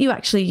so that you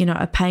actually,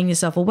 are paying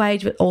yourself a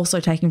wage, but also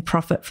taking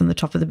profit from the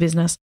top of the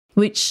business,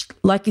 which,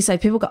 like you say,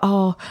 people go,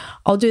 oh,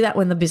 I'll do that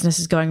when the business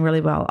is going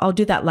really well. I'll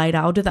do that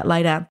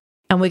later.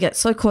 And we get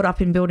so caught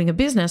up in building a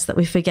business that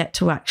we forget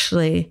to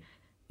actually,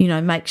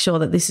 make sure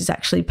that this is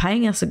actually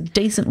paying us a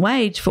decent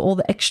wage for all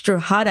the extra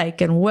heartache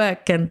and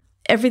work and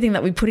everything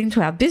that we put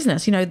into our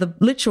business, the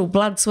literal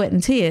blood, sweat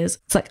and tears.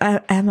 It's like,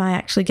 am I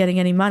actually getting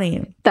any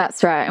money?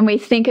 That's right. And we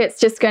think it's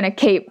just going to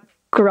keep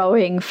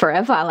growing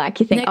forever. Like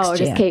you think, I'll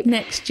just keep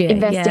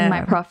investing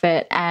my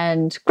profit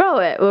and grow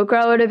it. We'll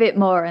grow it a bit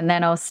more and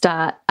then I'll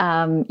start,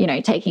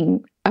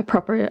 taking a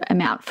proper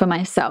amount for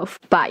myself.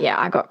 But yeah,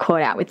 I got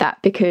caught out with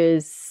that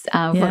because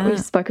what we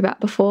spoke about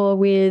before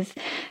with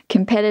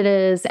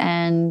competitors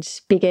and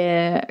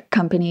bigger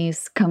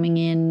companies coming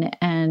in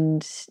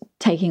and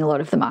taking a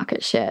lot of the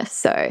market share.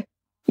 So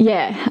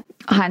yeah,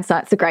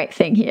 hindsight's a great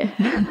thing here.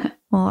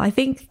 Well, I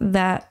think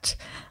that,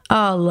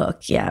 I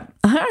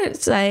would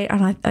say,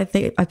 and I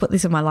think I put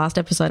this in my last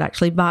episode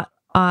actually, but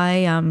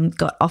I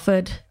got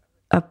offered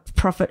a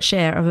profit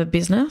share of a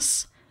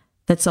business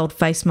that sold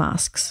face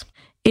masks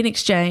in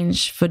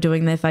exchange for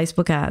doing their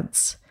Facebook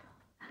ads.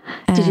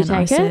 And did you take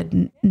I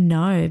said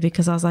no,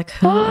 because I was like,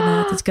 who on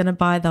earth is going to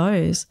buy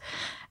those?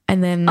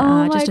 And then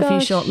just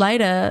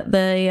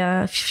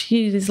a few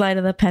years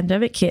later, the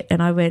pandemic hit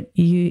and I went,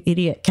 you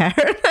idiot,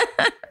 Karen.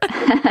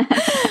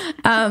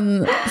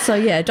 So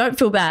yeah, don't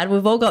feel bad.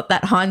 We've all got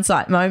that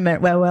hindsight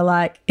moment where we're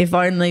like, if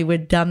only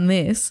we'd done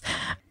this.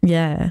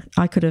 Yeah,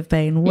 I could have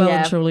been well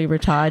and truly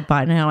retired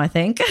by now, I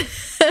think.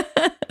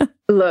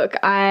 Look,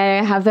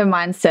 I have the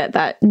mindset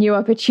that new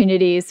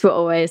opportunities will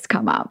always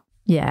come up.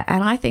 Yeah,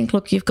 and I think,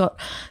 look, you've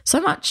got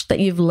so much that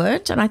you've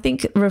learnt, and I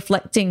think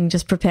reflecting,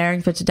 just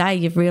preparing for today,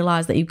 you've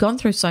realised that you've gone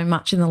through so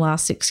much in the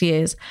last 6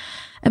 years.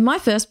 And my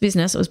first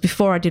business, it was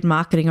before I did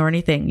marketing or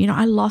anything,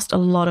 I lost a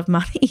lot of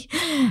money.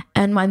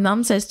 And my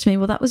mum says to me,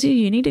 well, that was your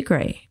uni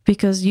degree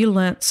because you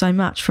learnt so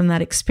much from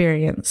that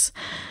experience.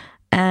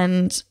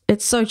 And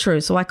it's so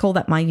true. So I call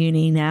that my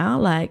uni now.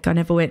 Like I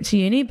never went to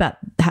uni, but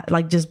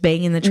like just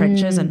being in the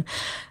trenches and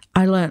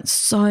I learnt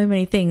so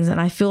many things.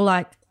 And I feel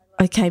like,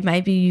 okay,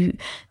 maybe you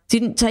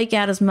didn't take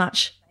out as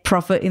much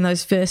profit in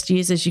those first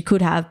years as you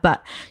could have,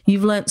 but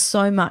you've learnt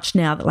so much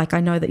now that like I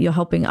know that you're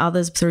helping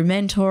others through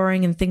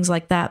mentoring and things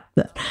like that,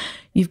 that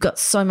you've got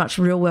so much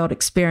real world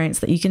experience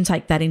that you can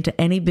take that into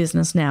any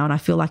business now. And I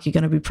feel like you're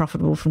going to be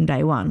profitable from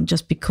day one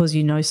just because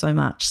you know so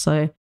much.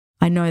 So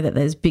I know that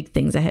there's big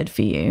things ahead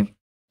for you.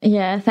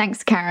 Yeah,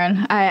 thanks,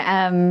 Karen. I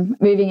am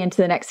moving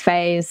into the next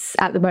phase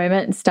at the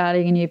moment and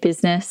starting a new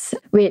business,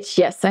 which,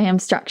 yes, I am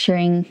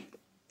structuring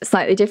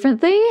slightly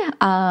differently,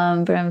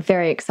 but I'm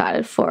very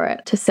excited for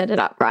it to set it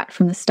up right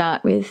from the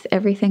start with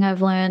everything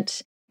I've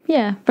learnt.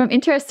 Yeah, but I'm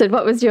interested.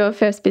 What was your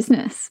first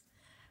business?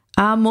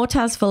 More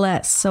Tas for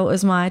Less. So it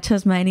was my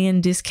Tasmanian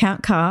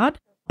discount card.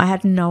 I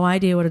had no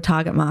idea what a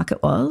target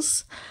market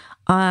was.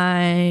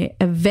 I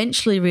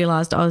eventually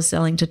realised I was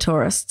selling to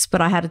tourists, but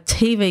I had a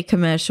TV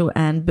commercial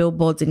and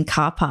billboards in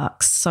car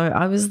parks. So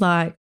I was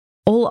like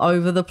all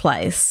over the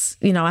place.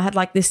 I had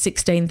like this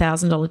 $16,000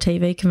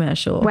 TV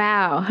commercial.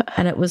 Wow.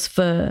 And it was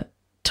for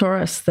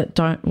tourists that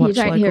don't watch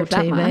local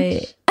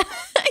TV.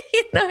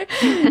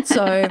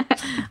 So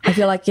I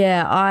feel like,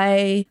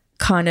 I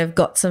kind of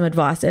got some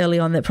advice early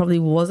on that probably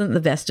wasn't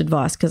the best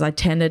advice because I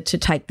tended to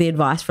take the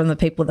advice from the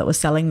people that were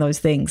selling those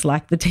things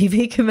like the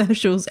TV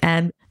commercials.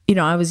 And,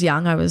 I was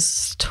young. I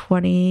was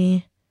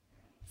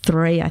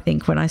 23, I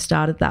think, when I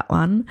started that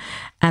one.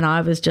 And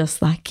I was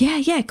just like,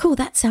 yeah, cool.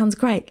 That sounds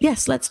great.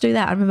 Yes, let's do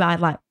that. I remember I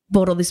had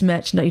bought all this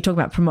merchandise. You talk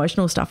about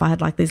promotional stuff. I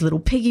had these little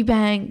piggy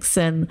banks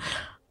and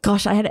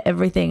gosh, I had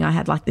everything. I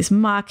had this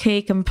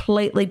marquee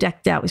completely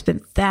decked out. We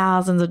spent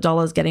thousands of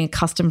dollars getting a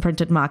custom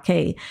printed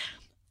marquee.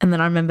 And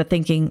then I remember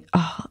thinking,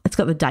 oh, it's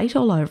got the date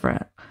all over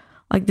it.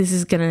 This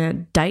is going to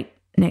date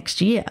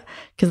next year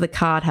because the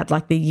card had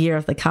the year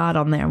of the card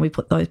on there and we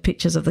put those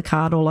pictures of the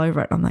card all over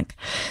it. I'm like,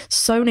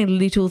 so many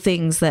little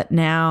things that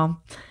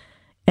now,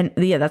 and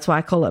that's why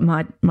I call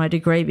it my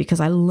degree because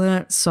I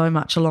learnt so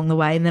much along the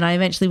way. And then I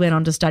eventually went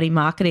on to study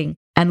marketing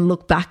and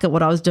look back at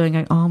what I was doing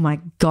going, oh my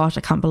gosh,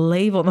 I can't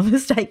believe all the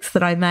mistakes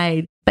that I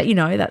made. But,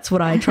 that's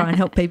what I try and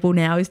help people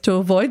now is to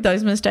avoid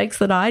those mistakes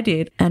that I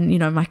did. And,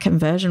 my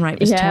conversion rate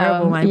was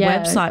terrible. My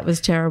website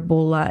was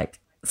terrible,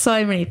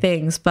 so many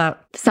things.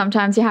 But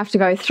sometimes you have to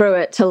go through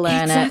it to learn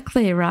it.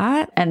 Exactly,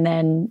 right? And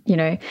then,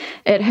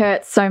 it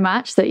hurts so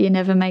much that you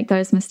never make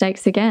those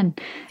mistakes again.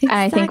 Exactly. And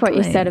I think what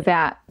you said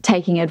about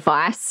taking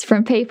advice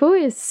from people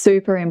is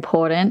super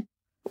important.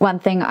 One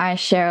thing I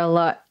share a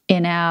lot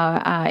in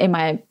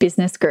my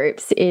business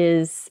groups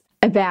is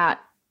about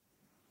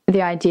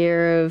the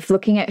idea of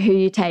looking at who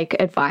you take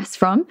advice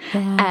from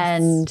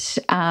and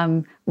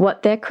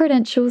what their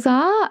credentials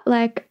are.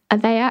 Are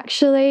they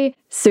actually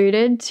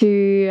suited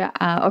to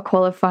or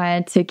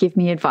qualified to give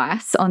me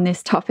advice on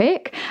this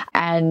topic?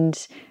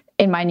 And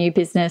in my new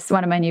business,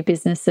 one of my new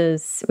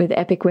businesses with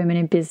Epic Women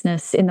in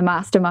Business, in the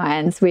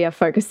masterminds, we are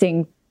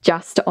focusing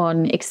just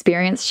on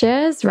experience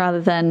shares rather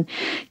than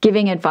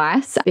giving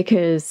advice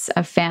because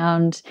I've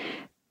found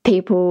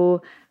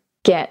people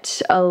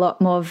get a lot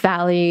more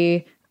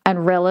value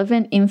and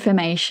relevant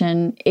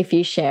information if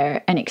you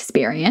share an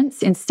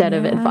experience instead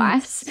of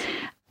advice.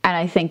 And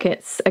I think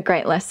it's a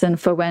great lesson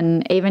for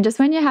even just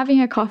when you're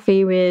having a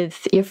coffee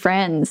with your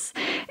friends,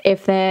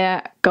 if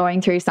they're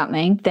going through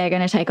something, they're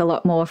going to take a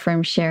lot more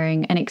from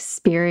sharing an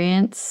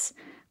experience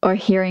or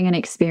hearing an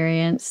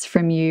experience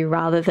from you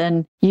rather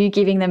than you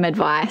giving them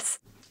advice.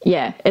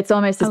 Yeah, it's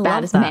almost as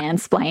bad as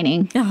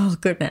mansplaining. Oh,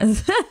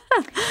 goodness.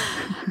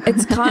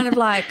 It's kind of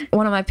like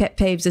one of my pet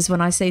peeves is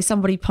when I see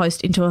somebody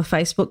post into a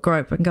Facebook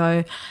group and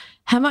go,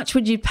 how much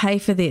would you pay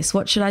for this?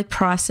 What should I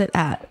price it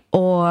at?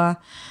 Or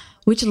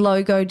which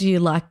logo do you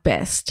like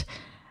best?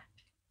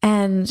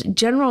 And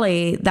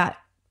generally that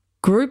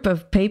group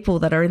of people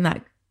that are in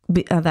that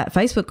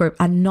Facebook group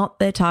are not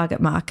their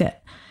target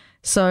market.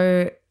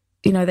 So,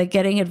 they're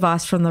getting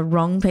advice from the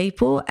wrong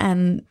people,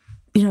 and,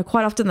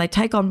 quite often they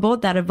take on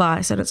board that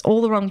advice and it's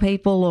all the wrong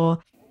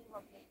people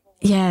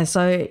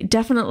so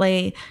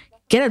definitely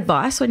get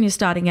advice when you're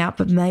starting out,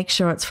 but make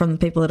sure it's from the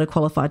people that are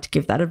qualified to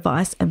give that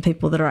advice and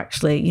people that are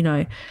actually,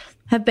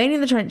 have been in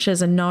the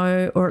trenches and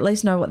know, or at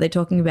least know what they're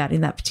talking about in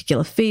that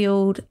particular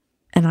field.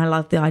 And I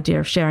love the idea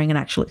of sharing an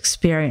actual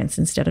experience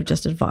instead of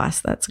just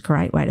advice. That's a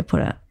great way to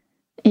put it.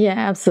 Yeah,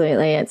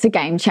 absolutely. It's a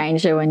game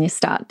changer when you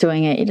start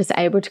doing it. You're just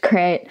able to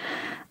create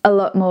a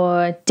lot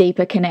more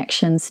deeper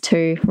connections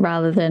too,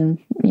 rather than,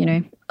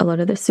 a lot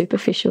of the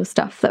superficial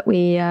stuff that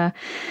we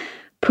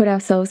put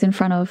ourselves in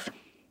front of.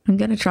 I'm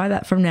going to try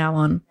that from now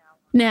on.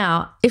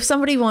 Now, if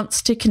somebody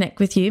wants to connect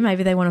with you,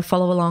 maybe they want to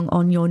follow along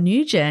on your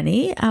new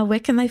journey, where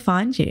can they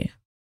find you?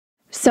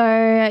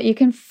 So you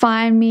can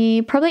find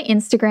me, probably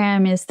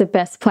Instagram is the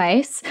best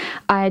place.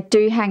 I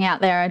do hang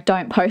out there. I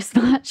don't post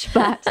much,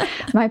 but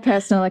my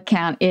personal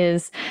account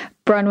is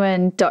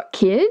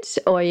bronwyn.kid,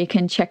 or you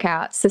can check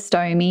out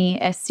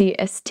Sustomi,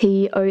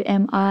 Sustomi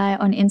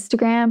on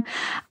Instagram,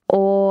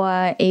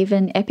 or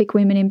even Epic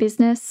Women in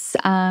Business,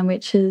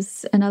 which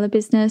is another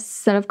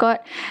business that I've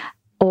got.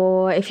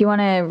 Or if you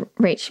want to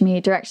reach me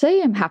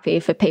directly, I'm happy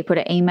for people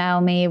to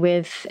email me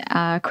with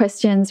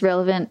questions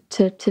relevant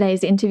to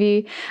today's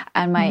interview.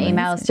 And my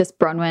email is just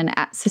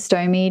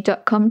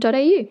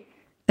bronwyn@sustomi.com.au.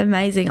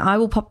 Amazing. I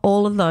will pop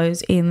all of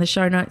those in the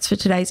show notes for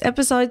today's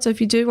episode. So if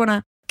you do want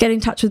to get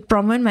in touch with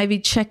Bronwyn, maybe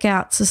check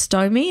out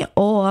Sustomi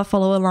or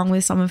follow along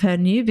with some of her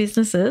new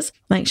businesses,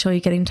 make sure you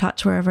get in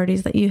touch wherever it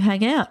is that you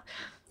hang out.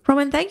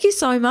 Bronwyn, thank you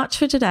so much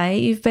for today.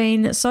 You've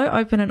been so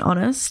open and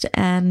honest,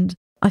 and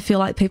I feel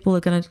like people are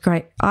going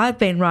to I've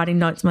been writing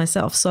notes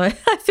myself, so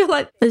I feel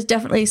like there's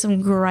definitely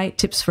some great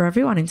tips for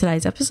everyone in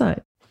today's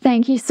episode.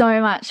 Thank you so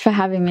much for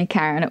having me,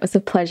 Karen. It was a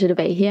pleasure to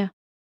be here.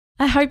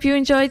 I hope you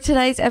enjoyed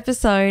today's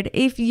episode.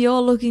 If you're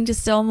looking to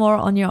sell more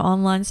on your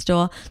online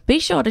store, be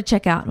sure to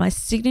check out my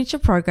signature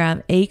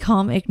program,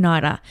 Ecom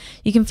Igniter.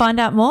 You can find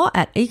out more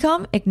at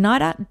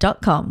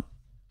ecomigniter.com.